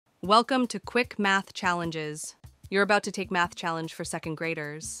Welcome to Quick Math Challenges. You're about to take math challenge for second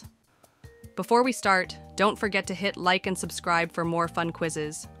graders. Before we start, don't forget to hit like and subscribe for more fun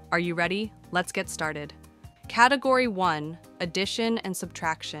quizzes. Are you ready? Let's get started. Category 1, Addition and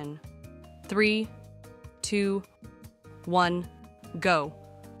Subtraction. 3, 2, 1, go.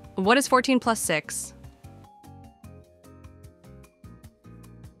 What is 14 plus 6?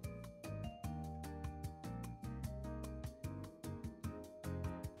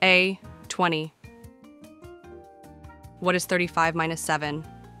 A, 20. What is 35 minus 7?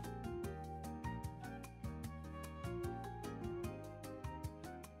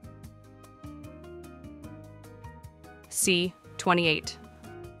 C, 28.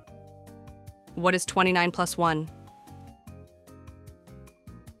 What is 29 plus 1?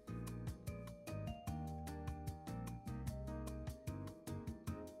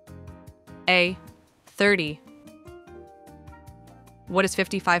 A, 30. What is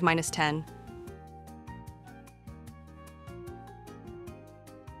 55 minus 10?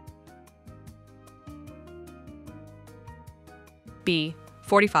 B,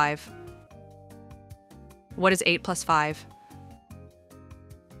 45. What is 8 plus 5?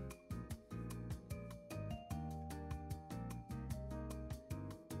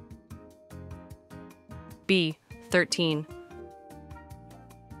 B, 13.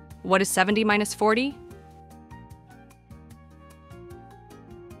 What is 70 minus 40?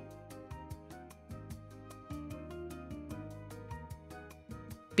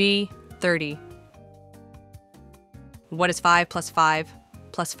 B, 30. What is 5 plus 5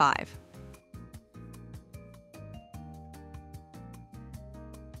 plus 5?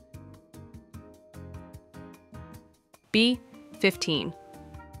 B, 15.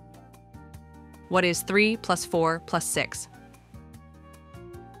 What is 3 plus 4 plus 6?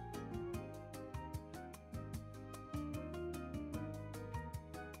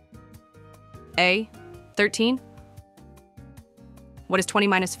 A, 13. What is 20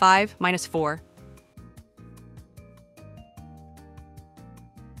 minus 5 minus 4?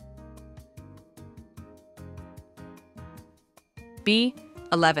 B,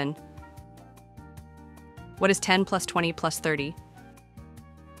 11. What is 10 plus 20 plus 30?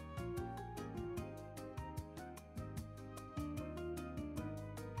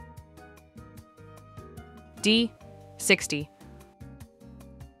 D, 60.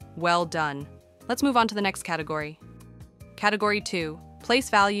 Well done. Let's move on to the next category. Category 2, Place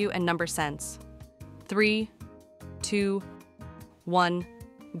Value and Number Sense. 3, 2, 1,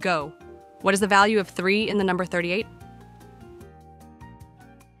 go. What is the value of 3 in the number 38?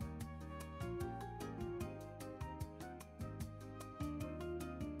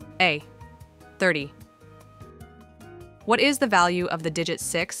 A, 30. What is the value of the digit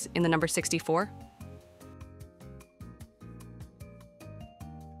 6 in the number 64?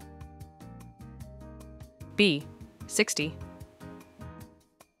 B, 60.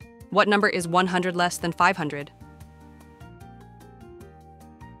 What number is 100 less than 500?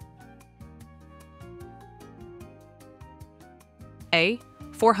 A,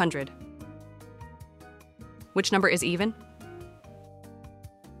 400. Which number is even?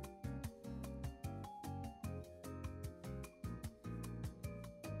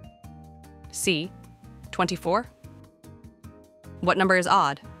 C, 24. What number is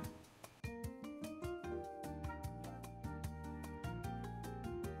odd?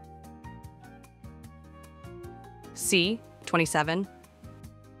 C, 27.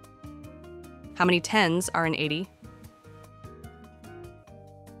 How many tens are in 80?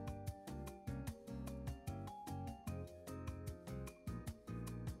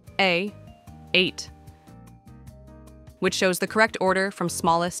 A, 8. Which shows the correct order from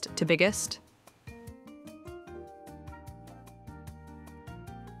smallest to biggest?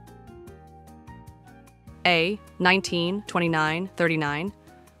 A, 19, 29, 39.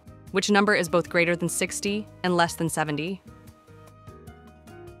 Which number is both greater than 60 and less than 70?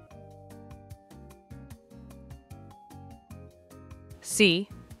 C,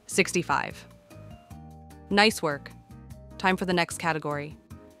 65. Nice work. Time for the next category.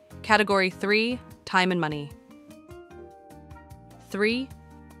 Category 3, Time and Money. 3,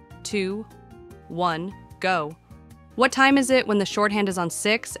 2, 1, go. What time is it when the shorthand is on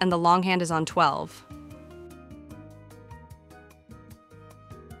 6 and the longhand is on 12?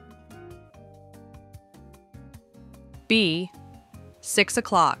 B, 6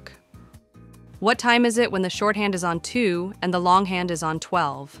 o'clock. What time is it when the shorthand is on 2 and the longhand is on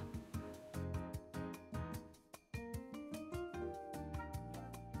 12?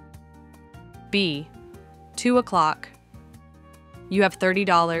 B, 2 o'clock. You have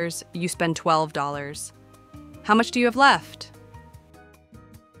 $30, you spend $12. How much do you have left?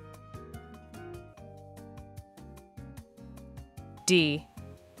 D.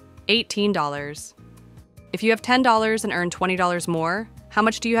 $18. If you have $10 and earn $20 more, how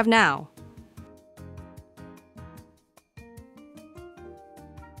much do you have now?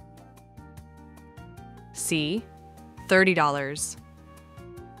 C. $30.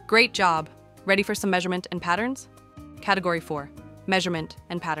 Great job! Ready for some measurement and patterns? Category 4. Measurement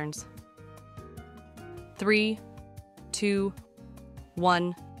and patterns. 3, 2,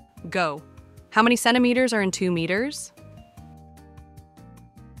 1, go. How many centimeters are in 2 meters?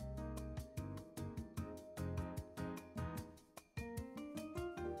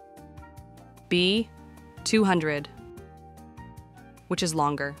 B. 200, which is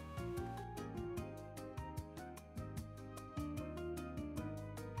longer.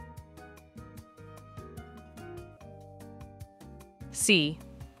 C.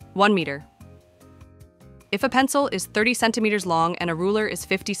 1 meter. If a pencil is 30 centimeters long and a ruler is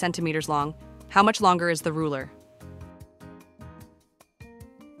 50 centimeters long, how much longer is the ruler?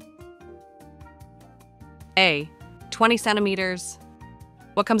 A. 20 centimeters.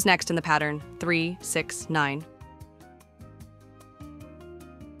 What comes next in the pattern? 3, 6, 9.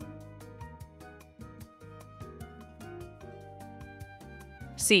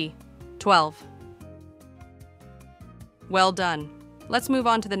 C. 12. Well done. Let's move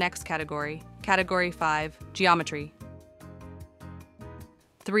on to the next category. Category 5, geometry.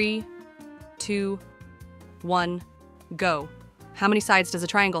 3, 2, 1, go. How many sides does a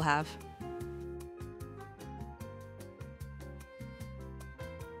triangle have?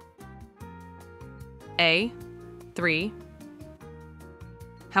 A. 3.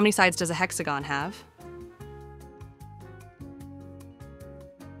 How many sides does a hexagon have?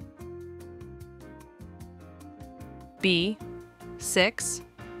 B. 6.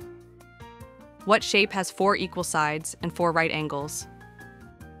 What shape has 4 equal sides and 4 right angles?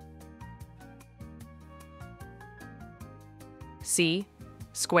 C.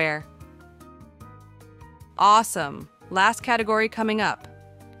 Square. Awesome! Last category coming up.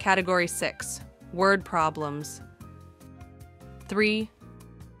 Category 6. Word problems. 3,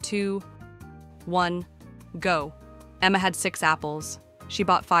 2, 1, go. Emma had 6 apples. She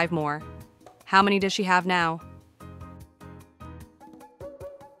bought 5 more. How many does she have now?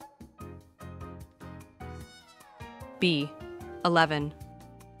 B. 11.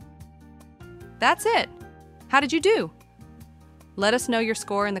 That's it! How did you do? Let us know your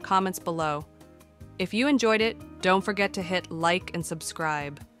score in the comments below. If you enjoyed it, don't forget to hit like and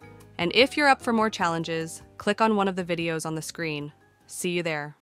subscribe. And if you're up for more challenges, click on one of the videos on the screen. See you there.